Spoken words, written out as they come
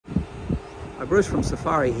Bruce from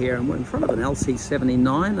Safiery here, and we're in front of an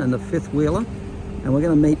LC79 and a fifth wheeler, and we're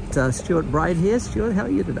going to meet Stuart Braid here. Stuart, how are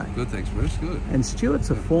you today? Good, thanks Bruce, good. And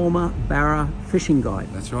Stuart's a former Barra fishing guide.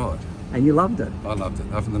 That's right. And you loved it? I loved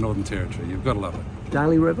it, up in the Northern Territory, you've got to love it.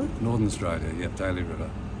 Daly River? Northern Australia, yeah, Daly River.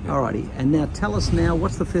 Yeah. Alrighty, and now tell us now,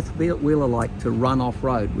 what's the fifth wheeler like to run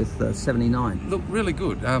off-road with the 79? Look, really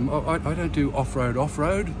good. I don't do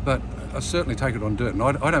off-road, but I certainly take it on dirt, and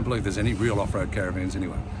I don't believe there's any real off-road caravans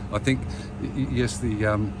anyway. I think, yes,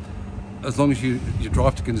 as long as you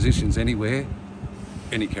drive to conditions anywhere,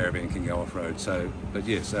 any caravan can go off-road. So, but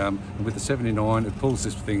yes, with the 79, it pulls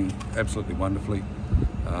this thing absolutely wonderfully.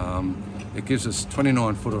 It gives us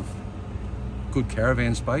 29 foot of good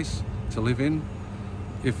caravan space to live in.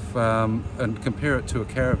 And compare it to a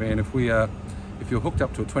caravan, if you're hooked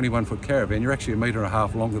up to a 21 foot caravan, you're actually 1.5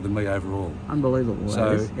 meters longer than me overall. Unbelievable.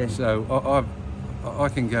 So I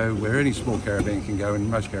can go where any small caravan can go in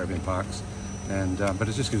most caravan parks, and but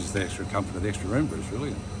it just gives us the extra comfort of the extra room, Bruce,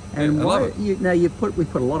 really. And I love it. We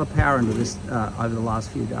put a lot of power into this over the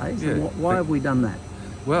last few days. Yeah. Why have we done that?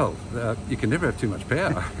 Well, you can never have too much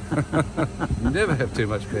power. Never have too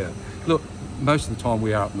much power. Look, most of the time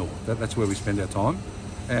we are up north. That's where we spend our time.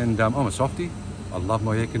 And I'm a softie. I love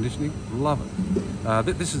my air conditioning, love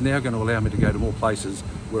it. This is now going to allow me to go to more places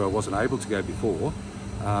where I wasn't able to go before,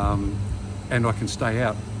 and I can stay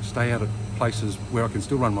out at places where I can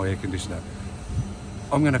still run my air conditioner.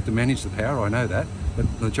 I'm going to have to manage the power, I know that, but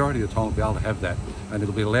the majority of the time I'll be able to have that, and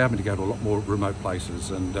it'll allow me to go to a lot more remote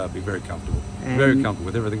places and be very comfortable. Very comfortable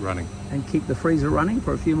with everything running. And keep the freezer running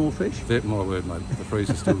for a few more fish? My word, mate, the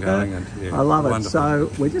freezer's still going. And yeah, I love it. Wonderful.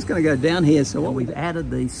 So we're just going to go down here. So what we've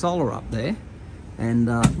added the solar up there, and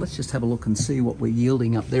let's just have a look and see what we're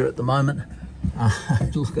yielding up there at the moment.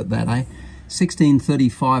 Look at that, eh?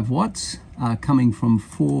 1635 watts coming from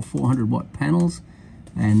 400 watt panels.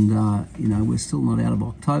 And you know, we're still not out of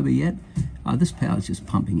October yet. This power is just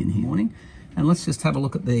pumping in here morning. And let's just have a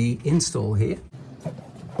look at the install here.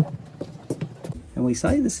 And we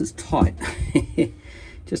say this is tight.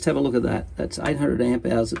 Just have a look at that. That's 800 amp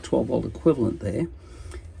hours at 12 volt equivalent there.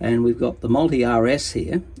 And we've got the multi-RS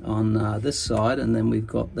here on this side, and then we've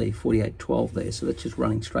got the 4812 there. So that's just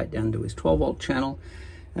running straight down to his 12 volt channel.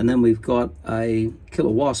 And then we've got a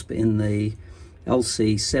killa-wasp in the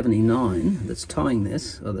LC79 that's towing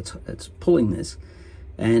this, or that's pulling this,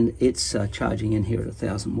 and it's charging in here at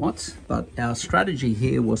 1000 watts. But our strategy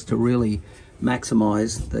here was to really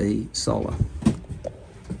maximize the solar.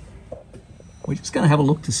 We're just going to have a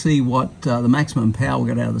look to see what the maximum power we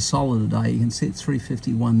got out of the solar today. You can see it's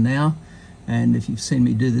 351 now, and if you've seen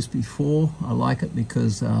me do this before, I like it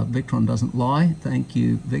because Victron doesn't lie. Thank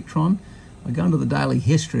you, Victron. I go into the daily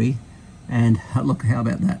history, and look, how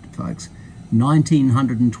about that, folks?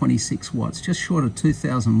 1926 watts, just short of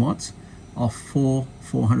 2000 watts off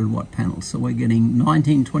 400 watt panels. So we're getting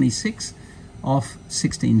 1926 off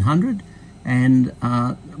 1600, and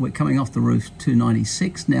we're coming off the roof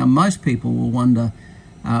 296. Now most people will wonder,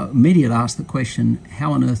 immediately ask the question,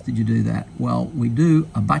 how on earth did you do that? Well, we do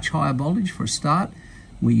a much higher voltage for a start.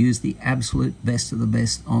 We use the absolute best of the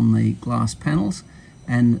best on the glass panels,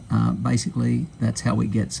 and basically that's how we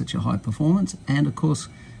get such a high performance. And of course,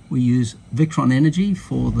 we use Victron energy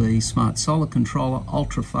for the smart solar controller,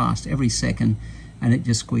 ultra fast every second, and it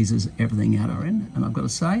just squeezes everything out our end. And I've got to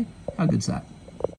say, how good's that?